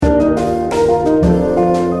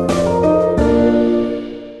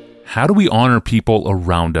How do we honor people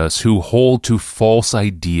around us who hold to false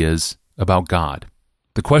ideas about God?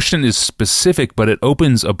 The question is specific, but it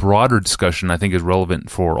opens a broader discussion I think is relevant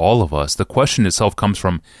for all of us. The question itself comes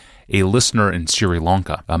from a listener in Sri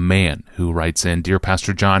Lanka, a man who writes in, "Dear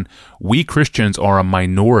Pastor John, we Christians are a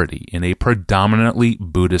minority in a predominantly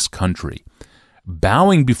Buddhist country.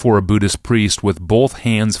 Bowing before a Buddhist priest with both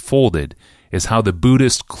hands folded is how the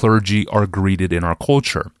Buddhist clergy are greeted in our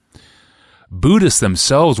culture. Buddhists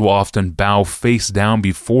themselves will often bow face down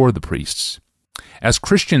before the priests. As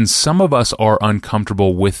Christians, some of us are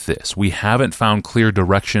uncomfortable with this. We haven't found clear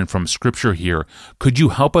direction from Scripture here. Could you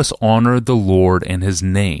help us honor the Lord and His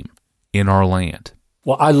name in our land?"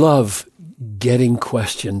 Well, I love getting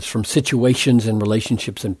questions from situations and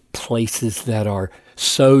relationships and places that are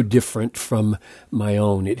so different from my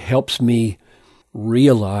own. It helps me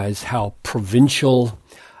realize how provincial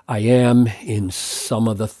I am in some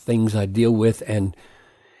of the things I deal with, and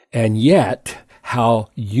yet how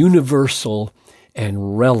universal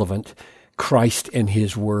and relevant Christ and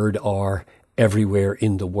His Word are everywhere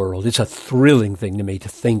in the world. It's a thrilling thing to me to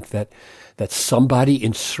think that somebody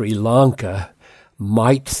in Sri Lanka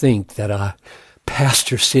might think that a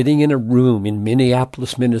pastor sitting in a room in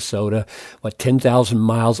Minneapolis, Minnesota, 10,000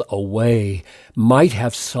 miles away, might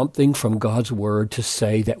have something from God's Word to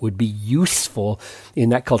say that would be useful in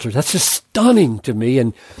that culture. That's just stunning to me,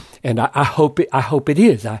 and I hope it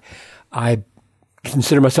is. I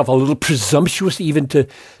consider myself a little presumptuous even to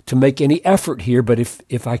make any effort here, but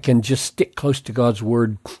if I can just stick close to God's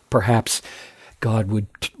Word, perhaps God would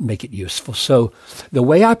make it useful. So the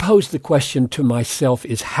way I pose the question to myself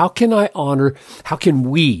is, how can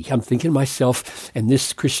we, I'm thinking myself and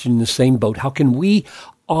this Christian in the same boat, how can we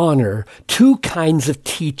honor two kinds of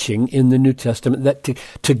teaching in the New Testament that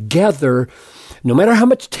together, no matter how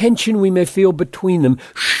much tension we may feel between them,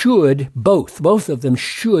 both of them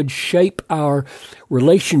should shape our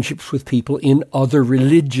relationships with people in other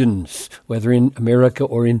religions, whether in America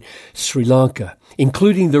or in Sri Lanka,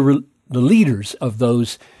 including the leaders of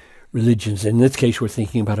those religions. In this case, we're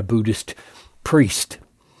thinking about a Buddhist priest.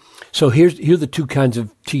 So here are the two kinds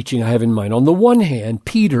of teaching I have in mind. On the one hand,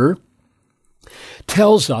 Peter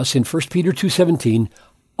tells us in 1 Peter 2:17,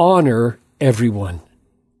 honor everyone.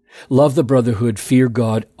 Love the brotherhood, fear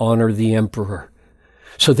God, honor the emperor.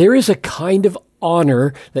 So there is a kind of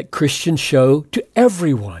honor that Christians show to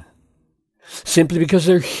everyone, simply because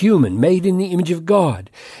they're human, made in the image of God,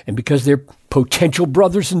 and because they're potential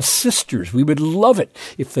brothers and sisters. We would love it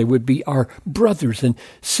if they would be our brothers and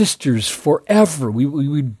sisters forever. We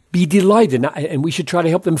would be delighted, and we should try to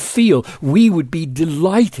help them feel we would be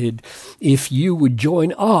delighted if you would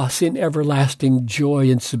join us in everlasting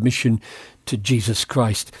joy and submission to Jesus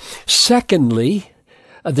Christ. Secondly,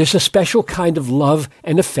 there's a special kind of love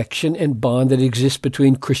and affection and bond that exists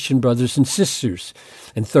between Christian brothers and sisters.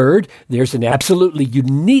 And third, there's an absolutely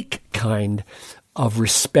unique kind of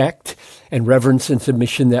respect and reverence and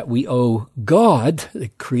submission that we owe God, the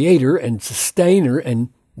Creator and Sustainer and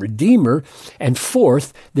Redeemer. And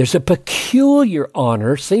fourth, there's a peculiar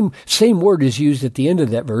honor. Same word is used at the end of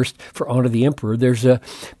that verse for honor the emperor. There's a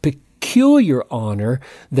peculiar honor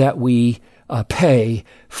that we pay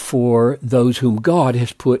for those whom God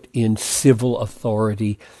has put in civil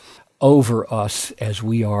authority over us as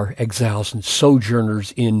we are exiles and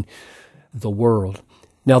sojourners in the world.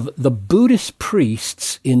 Now, the Buddhist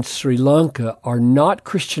priests in Sri Lanka are not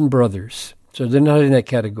Christian brothers, so they're not in that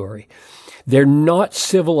category. They're not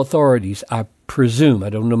civil authorities, I presume.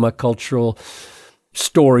 I don't know my cultural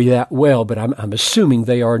story that well, but I'm assuming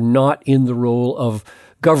they are not in the role of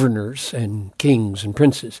governors and kings and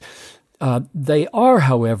princes. They are,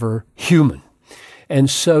 however, human.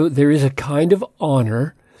 And so there is a kind of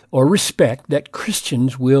honor or respect that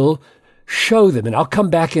Christians will show them. And I'll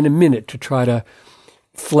come back in a minute to try to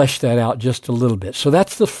flesh that out just a little bit. So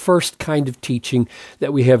that's the first kind of teaching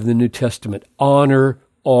that we have in the New Testament. Honor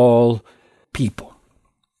all people.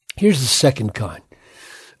 Here's the second kind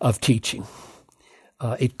of teaching.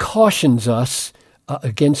 It cautions us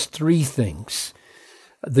against three things.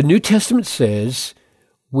 The New Testament says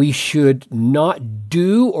we should not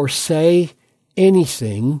do or say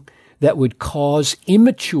anything that would cause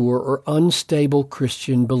immature or unstable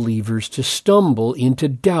Christian believers to stumble into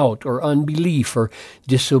doubt or unbelief or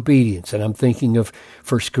disobedience. And I'm thinking of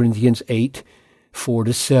 1 Corinthians 8,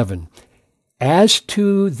 4-7. As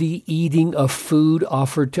to the eating of food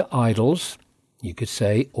offered to idols, you could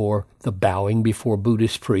say, or the bowing before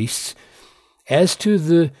Buddhist priests, as to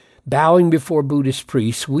the bowing before Buddhist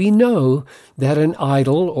priests, we know that an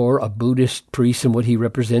idol or a Buddhist priest and what he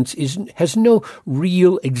represents has no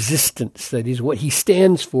real existence. That is, what he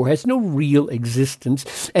stands for has no real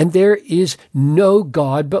existence, and there is no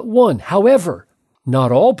God but one. However,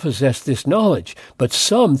 not all possess this knowledge, but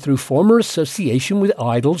some, through former association with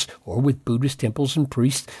idols or with Buddhist temples and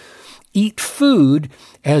priests, eat food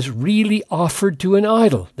as really offered to an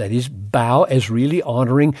idol. That is, bow as really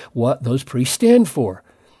honoring what those priests stand for.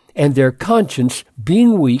 And their conscience,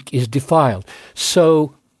 being weak, is defiled.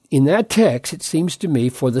 So, in that text, it seems to me,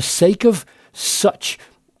 for the sake of such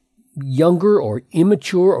younger or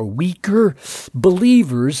immature or weaker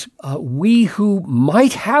believers, we who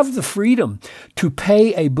might have the freedom to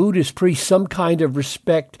pay a Buddhist priest some kind of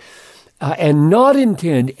respect and not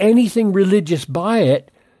intend anything religious by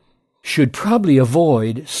it, should probably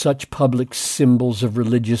avoid such public symbols of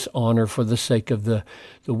religious honor for the sake of the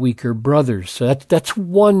weaker brothers. So that's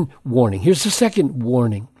one warning. Here's the second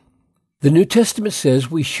warning. The New Testament says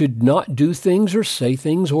we should not do things or say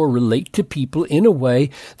things or relate to people in a way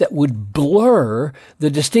that would blur the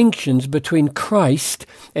distinctions between Christ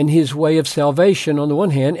and his way of salvation on the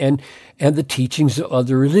one hand and the teachings of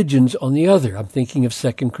other religions on the other. I'm thinking of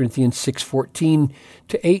 2 Corinthians 6:14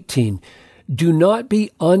 to 18. Do not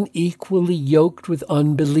be unequally yoked with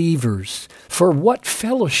unbelievers. For what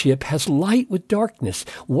fellowship has light with darkness?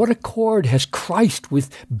 What accord has Christ with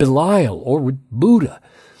Belial or with Buddha?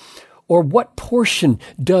 Or what portion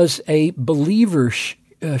does a believer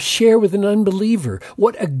share with an unbeliever?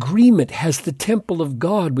 What agreement has the temple of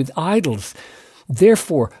God with idols?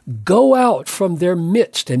 Therefore, go out from their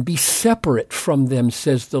midst and be separate from them,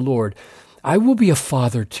 says the Lord. I will be a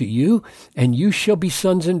father to you, and you shall be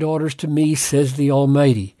sons and daughters to me, says the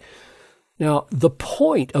Almighty. Now, the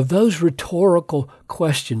point of those rhetorical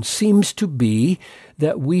questions seems to be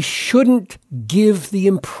that we shouldn't give the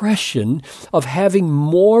impression of having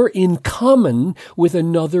more in common with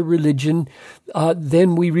another religion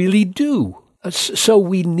than we really do. So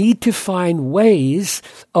we need to find ways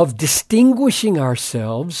of distinguishing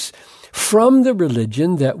ourselves from the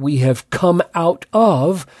religion that we have come out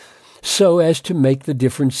of, so as to make the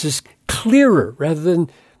differences clearer rather than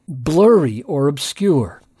blurry or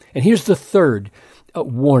obscure. And here's the third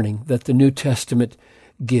warning that the New Testament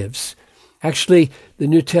gives. Actually, the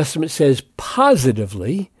New Testament says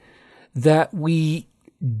positively that we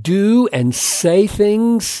do and say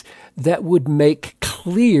things that would make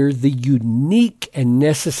clear the unique and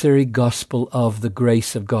necessary gospel of the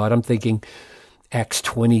grace of God. I'm thinking Acts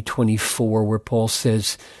 20:24, where Paul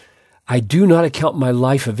says, I do not account my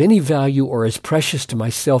life of any value or as precious to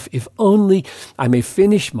myself, if only I may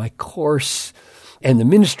finish my course and the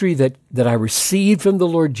ministry that I received from the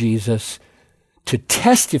Lord Jesus to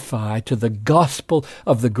testify to the gospel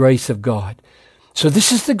of the grace of God. So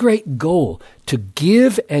this is the great goal, to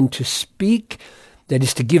give and to speak, that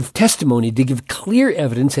is to give testimony, to give clear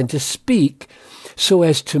evidence and to speak so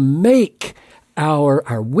as to make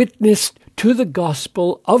our witness to the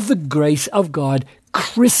gospel of the grace of God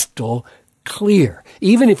crystal clear,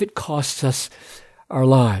 even if it costs us our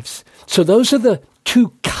lives. So those are the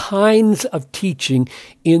two kinds of teaching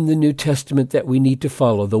in the New Testament that we need to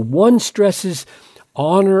follow. The one stresses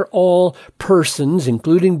honor all persons,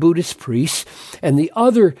 including Buddhist priests, and the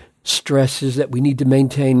other stresses that we need to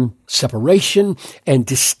maintain separation and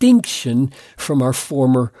distinction from our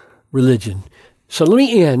former religion. So let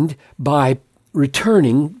me end by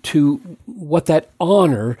returning to what that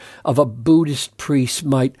honor of a Buddhist priest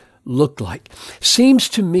might look like. Seems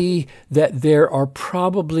to me that there are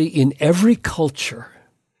probably in every culture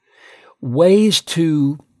ways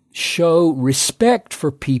to show respect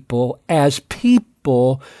for people as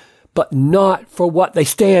people, but not for what they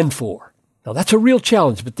stand for. Now that's a real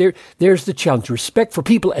challenge, but there's the challenge. Respect for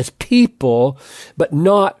people as people, but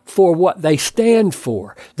not for what they stand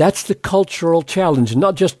for. That's the cultural challenge,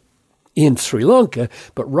 not just in Sri Lanka,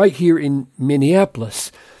 but right here in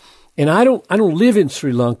Minneapolis. And I don't live in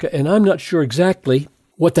Sri Lanka, and I'm not sure exactly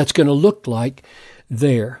what that's going to look like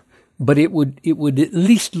there. But it would at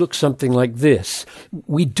least look something like this.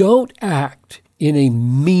 We don't act in a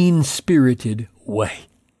mean-spirited way.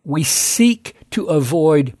 We seek to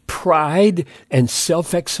avoid pride and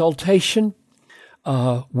self-exaltation.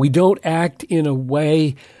 We don't act in a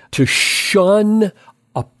way to shun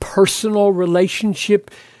a personal relationship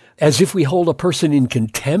as if we hold a person in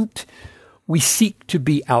contempt. We seek to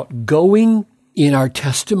be outgoing in our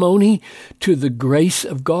testimony to the grace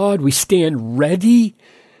of God. We stand ready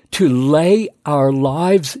to lay our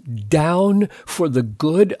lives down for the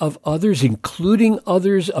good of others, including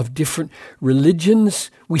others of different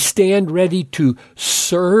religions. We stand ready to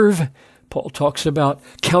serve Paul talks about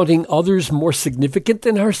counting others more significant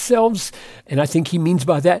than ourselves. And I think he means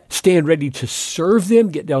by that, stand ready to serve them,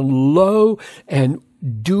 get down low, and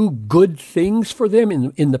do good things for them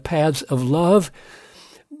in the paths of love.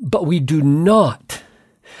 But we do not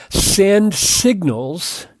send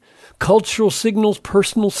signals, cultural signals,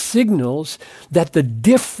 personal signals, that the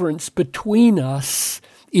difference between us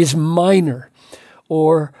is minor,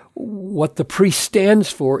 or what the priest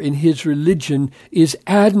stands for in his religion is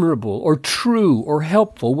admirable or true or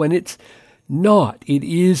helpful, when it's not. It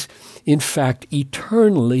is, in fact,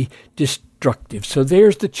 eternally destructive. So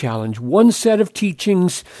there's the challenge. One set of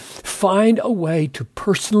teachings, find a way to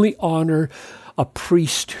personally honor a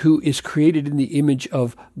priest who is created in the image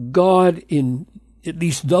of God in at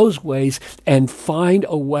least those ways, and find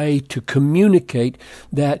a way to communicate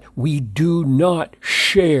that we do not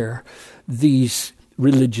share these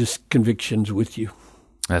religious convictions with you.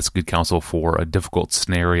 That's good counsel for a difficult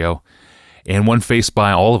scenario, and one faced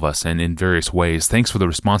by all of us and in various ways. Thanks for the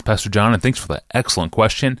response, Pastor John, and thanks for the excellent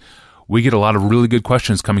question. We get a lot of really good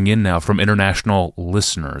questions coming in now from international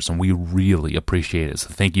listeners, and we really appreciate it. So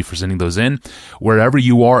thank you for sending those in. Wherever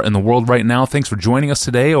you are in the world right now, thanks for joining us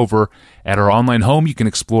today. Over at our online home, you can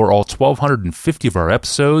explore all 1,250 of our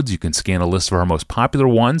episodes. You can scan a list of our most popular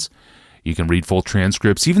ones. You can read full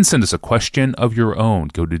transcripts, even send us a question of your own.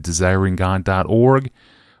 Go to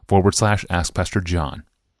desiringgod.org/Ask Pastor John.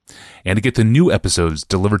 And to get the new episodes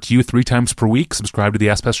delivered to you 3 times per week, subscribe to the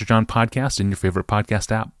Ask Pastor John podcast in your favorite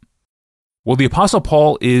podcast app. Well, the Apostle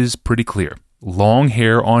Paul is pretty clear. Long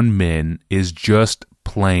hair on men is just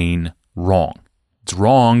plain wrong. It's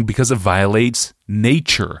wrong because it violates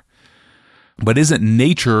nature. But isn't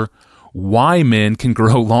nature why men can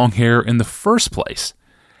grow long hair in the first place?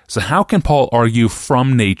 So how can Paul argue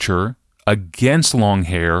from nature against long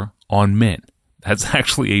hair on men? That's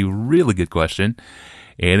actually a really good question.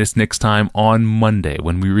 And it's next time on Monday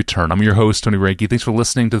when we return. I'm your host, Tony Reinke. Thanks for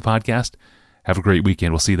listening to the podcast. Have a great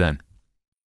weekend. We'll see you then.